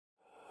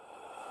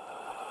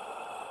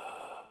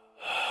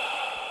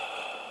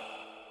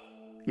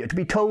Yeah, to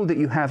be told that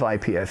you have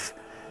IPF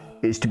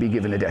is to be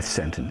given a death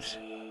sentence.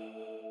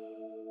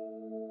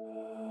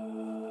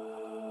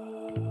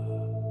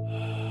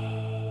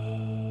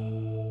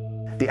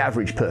 The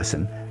average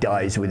person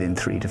dies within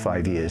 3 to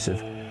 5 years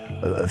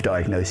of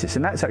diagnosis,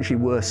 and that's actually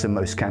worse than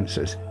most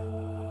cancers.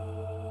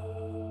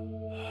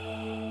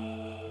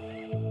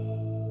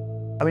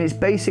 I mean, it's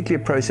basically a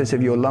process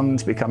of your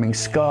lungs becoming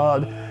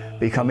scarred,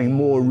 becoming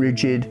more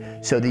rigid,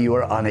 so that you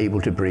are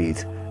unable to breathe,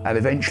 and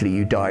eventually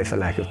you die for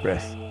lack of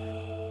breath.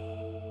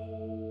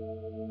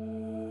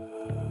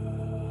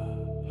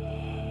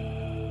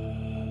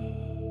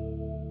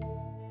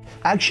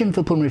 Action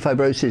for Pulmonary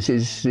Fibrosis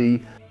is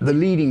the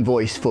leading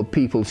voice for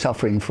people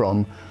suffering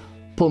from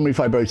pulmonary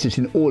fibrosis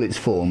in all its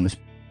forms.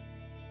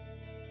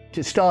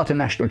 To start a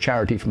national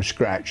charity from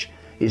scratch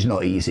is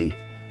not easy.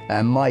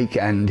 Mike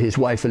and his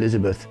wife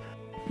Elizabeth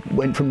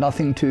went from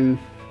nothing to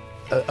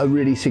a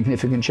really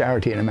significant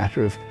charity in a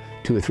matter of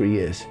 2 or 3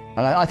 years.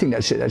 And I think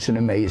that's an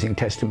amazing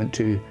testament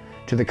to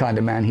the kind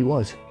of man he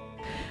was.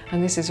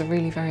 And this is a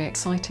really very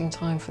exciting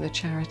time for the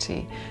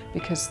charity,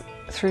 because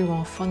through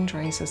our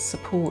fundraisers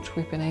support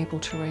we've been able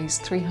to raise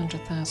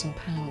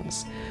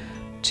 £300,000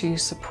 to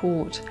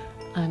support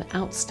an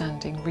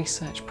outstanding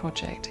research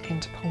project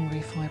into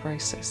pulmonary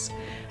fibrosis.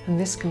 And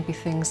this can be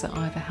things that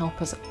either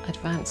help us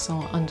advance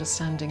our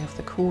understanding of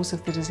the cause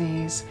of the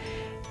disease,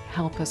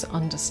 help us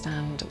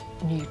understand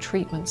new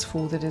treatments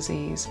for the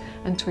disease,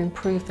 and to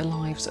improve the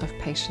lives of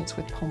patients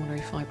with pulmonary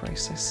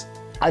fibrosis.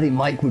 I think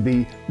Mike would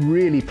be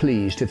really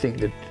pleased to think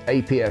that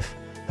APF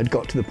had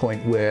got to the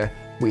point where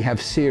we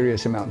have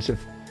serious amounts of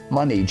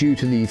money due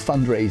to the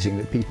fundraising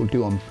that people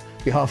do on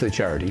behalf of the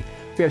charity.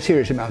 We have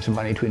serious amounts of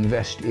money to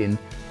invest in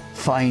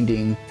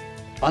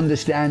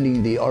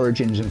understanding the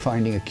origins and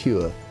finding a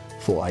cure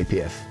for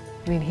IPF.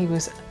 I mean, he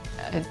was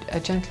a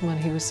gentleman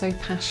who was so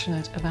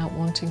passionate about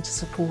wanting to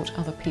support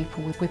other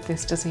people with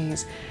this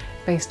disease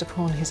based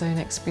upon his own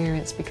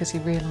experience, because he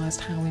realised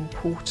how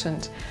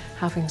important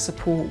having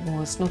support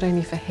was, not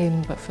only for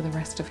him but for the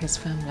rest of his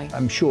family.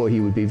 I'm sure he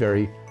would be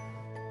very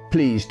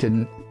pleased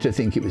to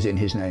think it was in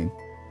his name,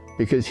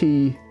 because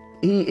he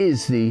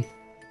is the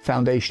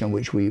foundation on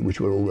which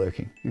we're all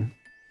working. Yeah.